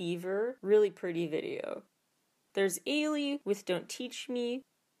in Fever, really pretty video. There's Ailey with Don't Teach Me,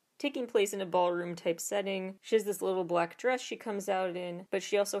 taking place in a ballroom-type setting. She has this little black dress she comes out in, but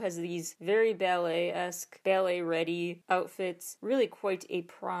she also has these very ballet-esque, ballet-ready outfits, really quite a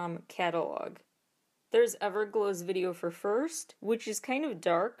prom catalog. There's Everglow's video for First, which is kind of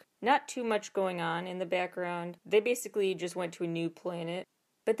dark, not too much going on in the background. They basically just went to a new planet,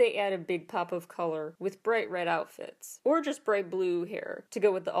 but they add a big pop of color with bright red outfits, or just bright blue hair to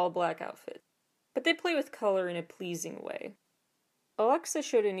go with the all-black outfit. But they play with color in a pleasing way. Alexa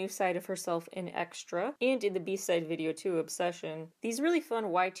showed a new side of herself in Extra, and in the B-side video too, Obsession. These really fun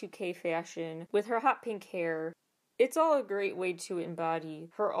Y2K fashion with her hot pink hair. It's all a great way to embody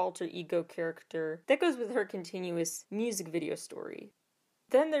her alter ego character that goes with her continuous music video story.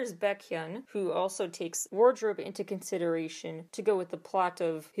 Then there's Baekhyun, who also takes wardrobe into consideration to go with the plot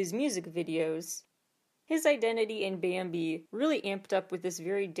of his music videos. His identity in Bambi really amped up with this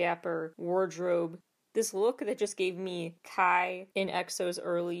very dapper wardrobe, this look that just gave me Kai in EXO's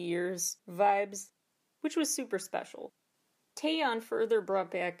early years vibes, which was super special. Taeyeon further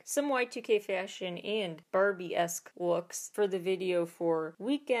brought back some Y2K fashion and Barbie-esque looks for the video for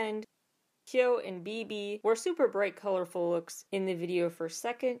Weekend. Hyo and BB wore super bright, colorful looks in the video for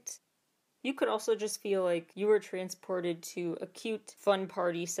Second. You could also just feel like you were transported to a cute, fun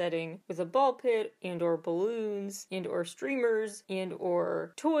party setting with a ball pit and or balloons and or streamers and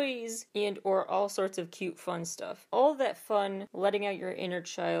or toys and or all sorts of cute, fun stuff. All that fun, letting out your inner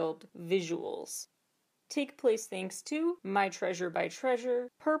child visuals. Take place thanks to My Treasure by Treasure,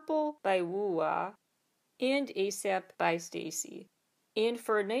 Purple by Woowa, and ASAP by Stacy. And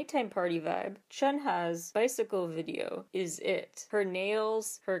for a nighttime party vibe, Chunha's bicycle video is it. Her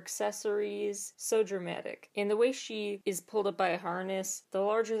nails, her accessories, so dramatic. And the way she is pulled up by a harness, the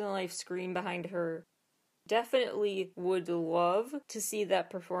larger-than-life screen behind her. Definitely would love to see that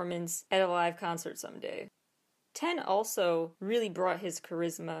performance at a live concert someday. Ten also really brought his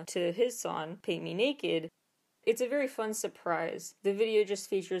charisma to his song, Paint Me Naked. It's a very fun surprise. The video just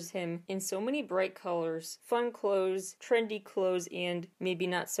features him in so many bright colors, fun clothes, trendy clothes, and maybe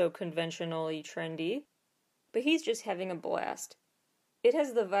not so conventionally trendy. But he's just having a blast. It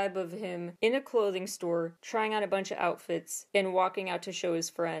has the vibe of him in a clothing store, trying on a bunch of outfits, and walking out to show his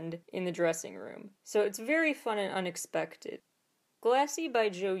friend in the dressing room. So it's very fun and unexpected. Glassy by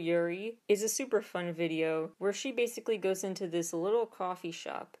Jo Yuri is a super fun video where she basically goes into this little coffee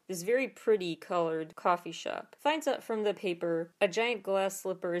shop, this very pretty colored coffee shop, finds out from the paper a giant glass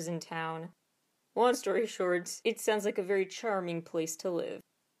slipper is in town. Long story short, it sounds like a very charming place to live.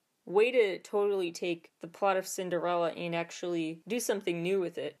 Way to totally take the plot of Cinderella and actually do something new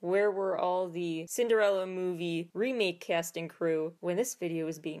with it. Where were all the Cinderella movie remake casting crew when this video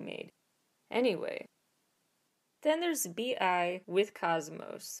was being made? Anyway. Then there's B.I. with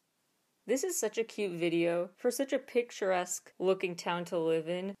Cosmos. This is such a cute video for such a picturesque looking town to live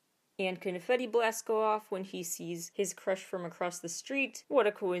in, and confetti blasts go off when he sees his crush from across the street. What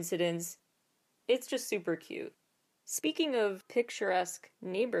a coincidence. It's just super cute. Speaking of picturesque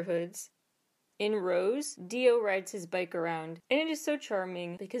neighborhoods, in Rose, Dio rides his bike around, and it is so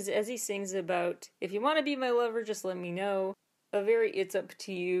charming because as he sings about, if you want to be my lover, just let me know, a very it's up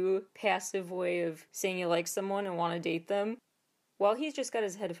to you passive way of saying you like someone and want to date them, while he's just got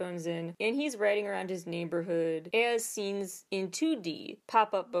his headphones in and he's riding around his neighborhood as scenes in 2D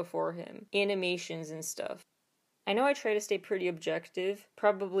pop up before him, animations and stuff. I know I try to stay pretty objective,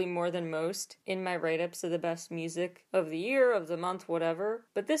 probably more than most, in my write-ups of the best music of the year, of the month, whatever,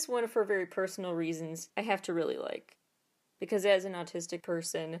 but this one, for very personal reasons, I have to really like. Because as an autistic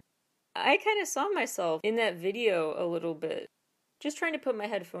person, I kind of saw myself in that video a little bit. Just trying to put my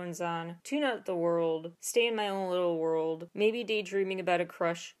headphones on, tune out the world, stay in my own little world, maybe daydreaming about a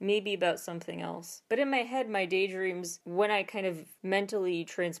crush, maybe about something else. But in my head, my daydreams, when I kind of mentally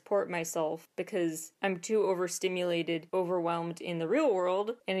transport myself because I'm too overstimulated, overwhelmed in the real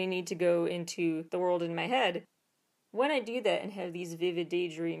world, and I need to go into the world in my head, when I do that and have these vivid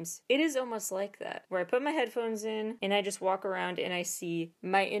daydreams, it is almost like that, where I put my headphones in and I just walk around and I see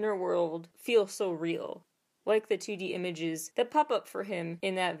my inner world feel so real. like the 2D images that pop up for him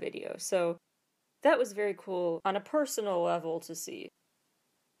in that video. So that was very cool on a personal level to see.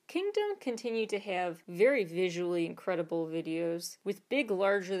 Kingdom continued to have very visually incredible videos with big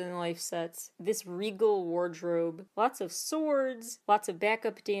larger-than-life sets, this regal wardrobe, lots of swords, lots of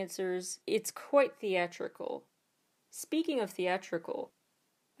backup dancers. It's quite theatrical. Speaking of theatrical,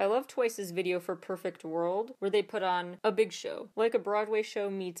 I love Twice's video for Perfect World, where they put on a big show, like a Broadway show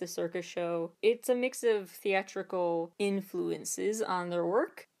meets a circus show. It's a mix of theatrical influences on their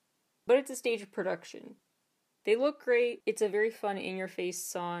work, but it's a stage production. They look great, it's a very fun in-your-face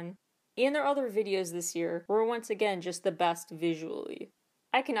song, and their other videos this year were once again just the best visually.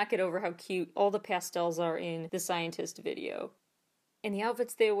 I cannot get over how cute all the pastels are in the Scientist video. And the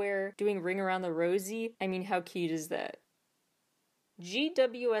outfits they wear, doing Ring Around the Rosie, I mean, how cute is that?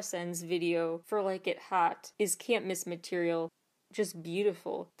 GWSN's video for Like It Hot is can't miss material. Just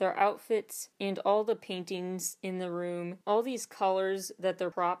beautiful. Their outfits and all the paintings in the room, all these colors that their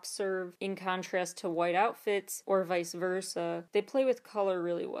props serve in contrast to white outfits or vice versa, they play with color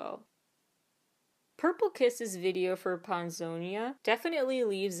really well. Purple Kiss's video for Ponzonia definitely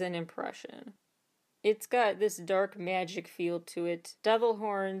leaves an impression. It's got this dark magic feel to it, devil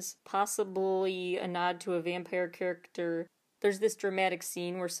horns, possibly a nod to a vampire character. There's this dramatic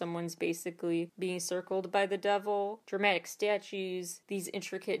scene where someone's basically being circled by the devil, dramatic statues, these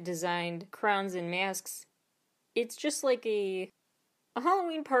intricate designed crowns and masks. It's just like a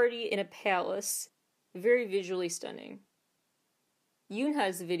Halloween party in a palace. Very visually stunning.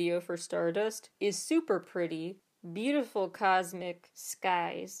 Yoonha's video for Stardust is super pretty, beautiful cosmic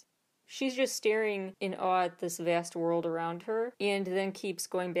skies. She's just staring in awe at this vast world around her, and then keeps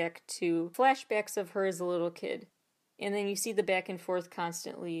going back to flashbacks of her as a little kid. And then you see the back and forth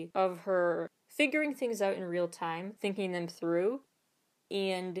constantly of her figuring things out in real time, thinking them through,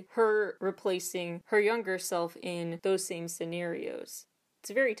 and her replacing her younger self in those same scenarios. It's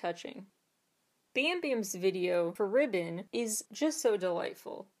very touching. Bam Bam's video for Ribbon is just so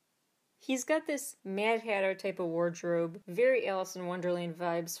delightful. He's got this Mad Hatter type of wardrobe, very Alice in Wonderland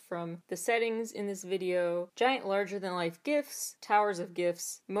vibes from the settings in this video, giant larger-than-life gifts, towers of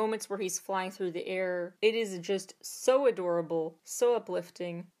gifts, moments where he's flying through the air. It is just so adorable, so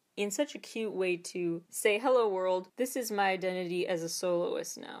uplifting, in such a cute way to say, hello world, this is my identity as a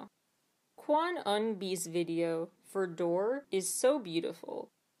soloist now. Kwon Eunbi's video for Door is so beautiful.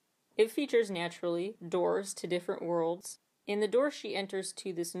 It features naturally doors to different worlds. And the door she enters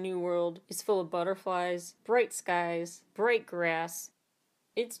to this new world is full of butterflies, bright skies, bright grass.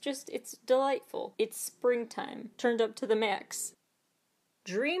 It's delightful. It's springtime, turned up to the max.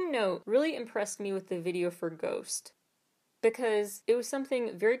 Dream Note really impressed me with the video for Ghost, because it was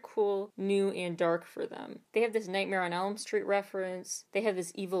something very cool, new, and dark for them. They have this Nightmare on Elm Street reference, they have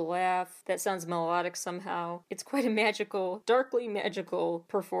this evil laugh that sounds melodic somehow. It's quite a magical, darkly magical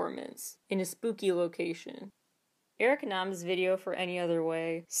performance in a spooky location. Eric Nam's video for Any Other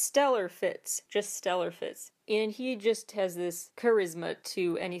Way, stellar fits, just stellar fits. And he just has this charisma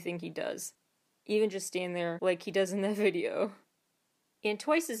to anything he does. Even just stand there like he does in that video. And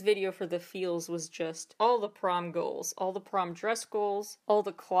Twice's video for The Feels was just all the prom goals, all the prom dress goals, all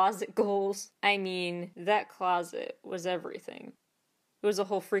the closet goals. I mean, that closet was everything. It was a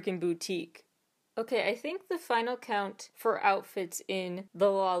whole freaking boutique. Okay, I think the final count for outfits in the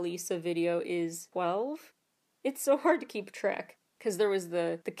La Lisa video is 12. It's so hard to keep track, because there was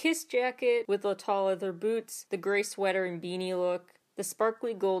the Kiss jacket with the tall leather boots, the gray sweater and beanie look, the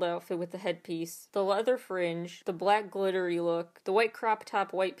sparkly gold outfit with the headpiece, the leather fringe, the black glittery look, the white crop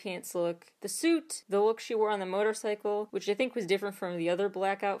top white pants look, the suit, the look she wore on the motorcycle, which I think was different from the other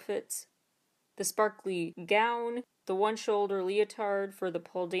black outfits, the sparkly gown, the one-shoulder leotard for the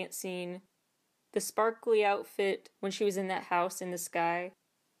pole dance scene, the sparkly outfit when she was in that house in the sky.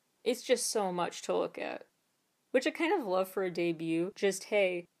 It's just so much to look at. Which I kind of love for a debut, just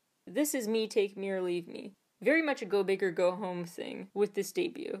hey, this is me, take me or leave me. Very much a go big or go home thing with this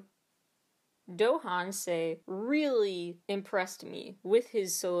debut. Do Han-se really impressed me with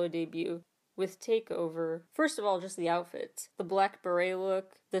his solo debut, with Takeover. First of all, just the outfits. The black beret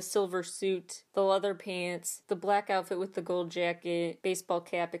look, the silver suit, the leather pants, the black outfit with the gold jacket, baseball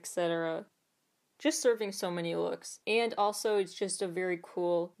cap, etc. Just serving so many looks. And also it's just a very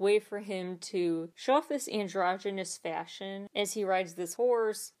cool way for him to show off this androgynous fashion as he rides this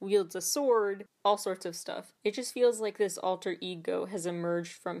horse, wields a sword, all sorts of stuff. It just feels like this alter ego has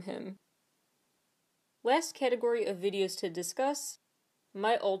emerged from him. Last category of videos to discuss,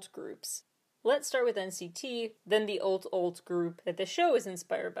 my alt groups. Let's start with NCT, then the alt group that the show is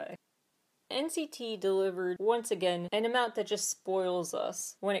inspired by. NCT delivered, once again, an amount that just spoils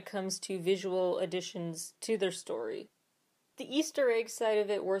us when it comes to visual additions to their story. The Easter egg side of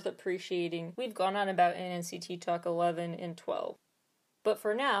it worth appreciating. We've gone on about in NCT Talk 11 and 12. But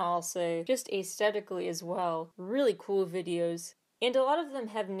for now, I'll say, just aesthetically as well, really cool videos. And a lot of them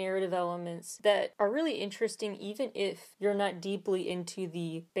have narrative elements that are really interesting even if you're not deeply into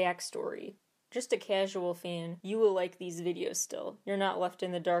the backstory. Just a casual fan, you will like these videos still. You're not left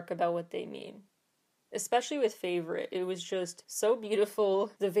in the dark about what they mean. Especially with Favorite, it was just so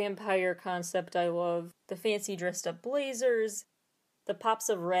beautiful. The vampire concept I love. The fancy dressed up blazers. The pops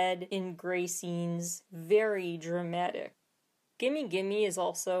of red in gray scenes. Very dramatic. Gimme Gimme is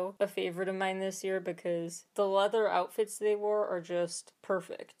also a favorite of mine this year because the leather outfits they wore are just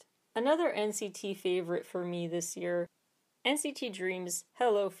perfect. Another NCT favorite for me this year, NCT Dream's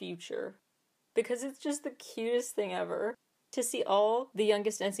Hello Future. Because it's just the cutest thing ever. To see all the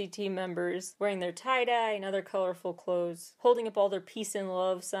youngest NCT members wearing their tie-dye and other colorful clothes, holding up all their peace and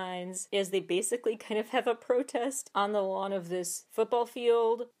love signs as they basically kind of have a protest on the lawn of this football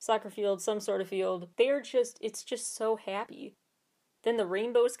field, soccer field, some sort of field. It's just so happy. Then the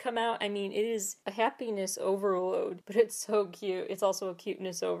rainbows come out. I mean, it is a happiness overload, but it's so cute. It's also a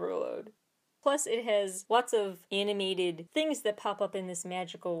cuteness overload. Plus, it has lots of animated things that pop up in this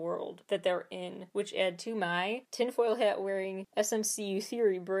magical world that they're in, which add to my tinfoil hat wearing SMCU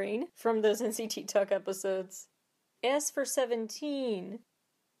theory brain from those NCT Talk episodes. As for 17,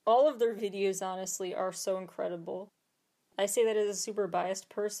 all of their videos, honestly, are so incredible. I say that as a super biased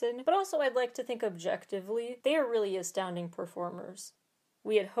person, but also I'd like to think objectively, they are really astounding performers.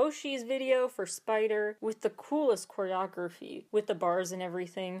 We had Hoshi's video for Spider with the coolest choreography, with the bars and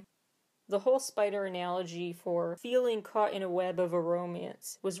everything. The whole spider analogy for feeling caught in a web of a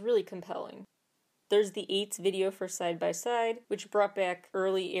romance was really compelling. There's the 8's video for Side by Side, which brought back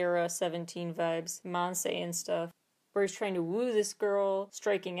early era 17 vibes, Monse and stuff, where he's trying to woo this girl,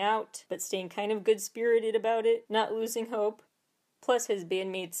 striking out, but staying kind of good-spirited about it, not losing hope. Plus his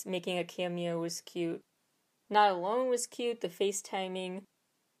bandmates making a cameo was cute. Not Alone was cute, the FaceTiming.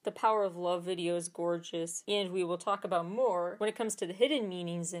 The Power of Love video is gorgeous, and we will talk about more when it comes to the hidden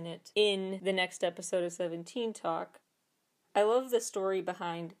meanings in it in the next episode of 17 Talk. I love the story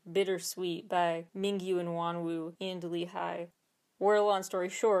behind Bittersweet by Mingyu and Wanwoo and Lee Hai. Where, long story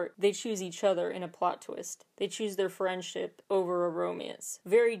short, they choose each other in a plot twist. They choose their friendship over a romance.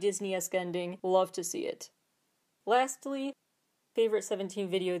 Very Disney-esque ending. Love to see it. Lastly, favorite 17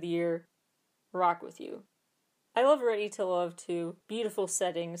 video of the year, Rock With You. I love Ready to Love too. Beautiful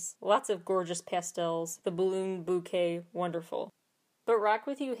settings, lots of gorgeous pastels, the balloon bouquet, wonderful. But Rock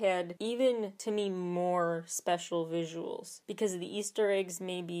With You had, even to me, more special visuals. Because of the Easter eggs,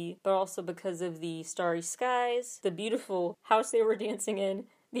 maybe, but also because of the starry skies, the beautiful house they were dancing in,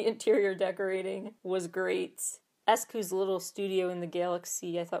 the interior decorating was great. Esku's little studio in the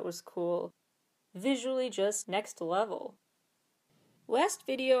galaxy I thought was cool. Visually just next level. Last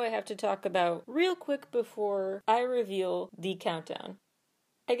video I have to talk about real quick before I reveal the countdown.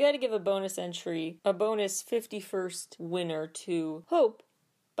 I gotta give a bonus entry, a bonus 51st winner to Hope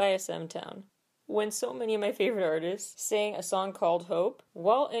by SM Town. When so many of my favorite artists sang a song called Hope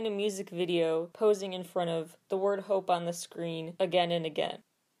while in a music video posing in front of the word hope on the screen again and again.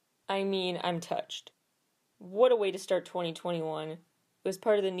 I mean, I'm touched. What a way to start 2021. It was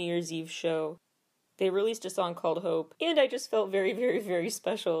part of the New Year's Eve show. They released a song called Hope, and I just felt very, very, very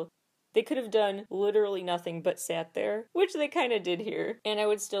special. They could have done literally nothing but sat there, which they kind of did here, and I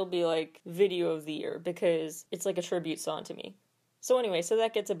would still be like, video of the year, because it's like a tribute song to me. So anyway, so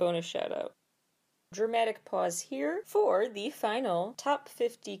that gets a bonus shout out. Dramatic pause here for the final top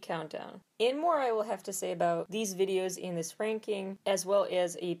 50 countdown. And more I will have to say about these videos in this ranking, as well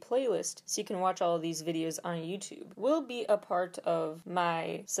as a playlist, so you can watch all of these videos on YouTube, will be a part of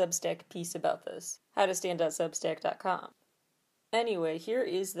my Substack piece about this, howtostand.substack.com. Anyway, here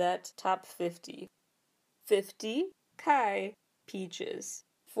is that top 50. 50, Kai, Peaches.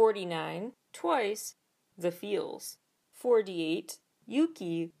 49, Twice, The Feels. 48,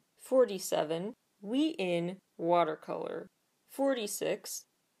 Yuki. 47, We In, Watercolor. 46,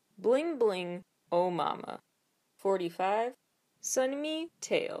 Bling Bling, Oh Mama. 45, Sunmi,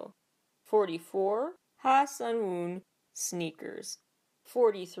 Tail. 44, Ha Sunwoon, Sneakers.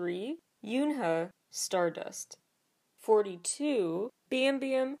 43, Yoonha, Stardust. 42, Bam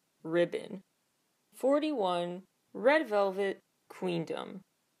Bam, Ribbon. 41, Red Velvet, Queendom.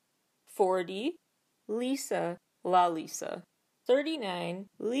 40, Lisa, La Lisa. 39,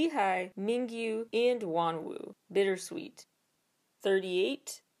 Lee Hai, Mingyu, and Wanwoo, Bittersweet.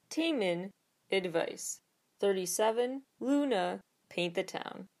 38, Taemin, Advice. 37, Luna, Paint the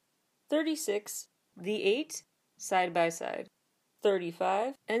Town. 36, The 8, Side by Side.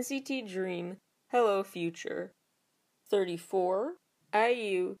 35, NCT Dream, Hello Future. 34,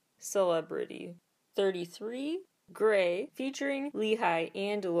 IU, Celebrity. 33, Gray, featuring Lehigh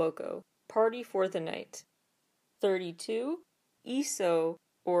and Loco, Party for the Night. 32, ESO,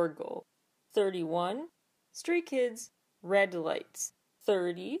 Orgel. 31, Stray Kids, Red Lights.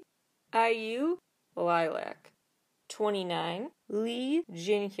 30, IU, Lilac. 29, Lee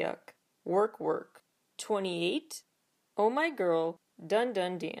Jin-hyuk, Work Work. 28, Oh My Girl, Dun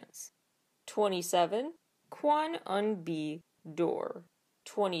Dun Dance. 27, Kwon Eun-bi, Door.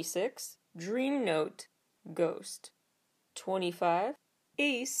 26, Dream Note, Ghost. 25,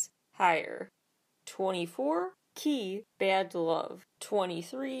 Ace, Higher. 24, Key, Bad Love.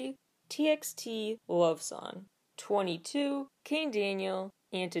 23, TXT, Love Song. 22, Kane Daniel,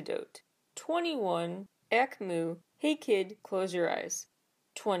 Antidote. 21, Akmu, Hey Kid, Close Your Eyes.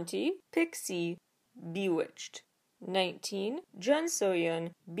 20, Pixie, Bewitched. 19, Jun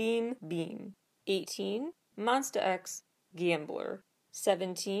Soyeon, Beam Beam. 18, Monsta X, Gambler.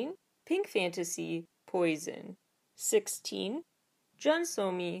 17, Pink Fantasy, Poison. 16, Jun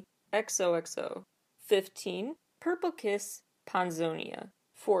Somi, XOXO. 15, Purple Kiss, Panzonia.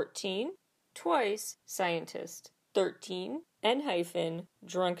 14, Twice, Scientist. 13, N-hyphen,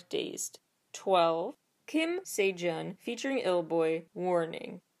 Drunk Dazed. 12, Kim Sejun featuring Illboy,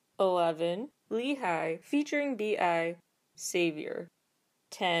 Warning. 11, Lehigh featuring B.I., Savior.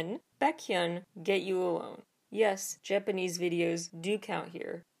 10, Baekhyun, Get You Alone. Yes, Japanese videos do count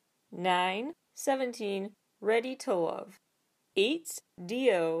here. 9, 17, Ready to Love. 8,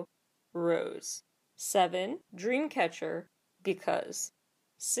 Dio, Rose. 7, Dreamcatcher, Because.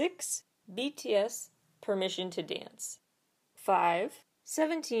 6, BTS, Permission to Dance. 5,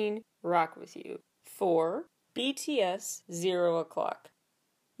 17, Rock With You. 4, BTS, 0 O'Clock.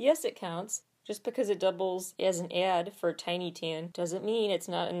 Yes, it counts. Just because it doubles as an ad for Tiny Tan doesn't mean it's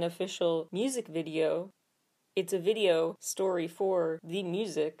not an official music video. It's a video story for the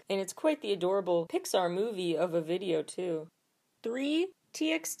music, and it's quite the adorable Pixar movie of a video, too. 3,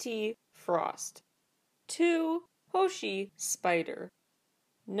 TXT, Frost. 2, Hoshi, Spider.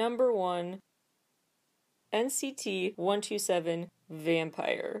 Number 1, NCT 127,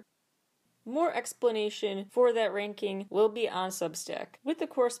 Vampire. More explanation for that ranking will be on Substack, with the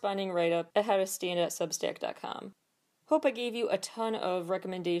corresponding write-up at howtostand@substack.com. Hope I gave you a ton of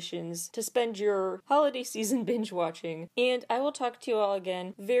recommendations to spend your holiday season binge watching, and I will talk to you all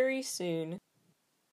again very soon.